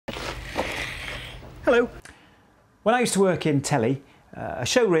Hello. When I used to work in telly, a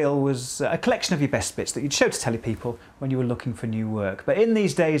show reel was a collection of your best bits that you'd show to telly people when you were looking for new work. But in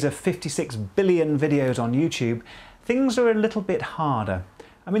these days of 56 billion videos on YouTube, things are a little bit harder.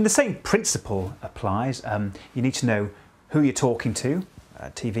 I mean, the same principle applies. You need to know who you're talking to,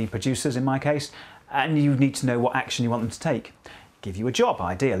 TV producers in my case, and you need to know what action you want them to take. Give you a job,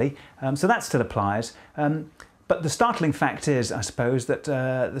 ideally. So that still applies. But the startling fact is, I suppose, that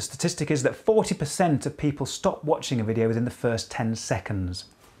the statistic is that 40% of people stop watching a video within the first 10 seconds.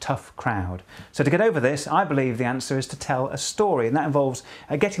 Tough crowd. So to get over this, I believe the answer is to tell a story, and that involves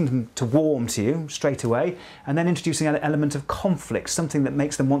getting them to warm to you straight away, and then introducing an element of conflict, something that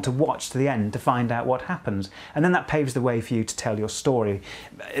makes them want to watch to the end to find out what happens. And then that paves the way for you to tell your story.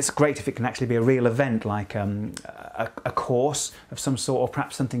 It's great if it can actually be a real event, like a course of some sort, or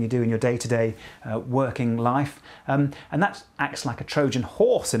perhaps something you do in your day-to-day working life. And that acts like a Trojan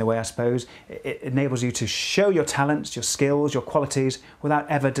horse in a way, I suppose. It enables you to show your talents, your skills, your qualities, without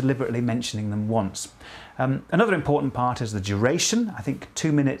ever deliberately mentioning them once. Another important part is the duration. I think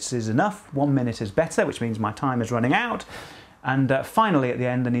 2 minutes is enough, 1 minute is better, which means my time is running out. And finally, at the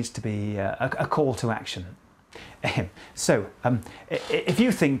end, there needs to be a call to action. So, if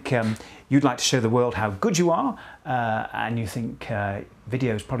you think you'd like to show the world how good you are, and you think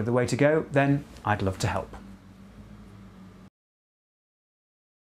video is probably the way to go, then I'd love to help.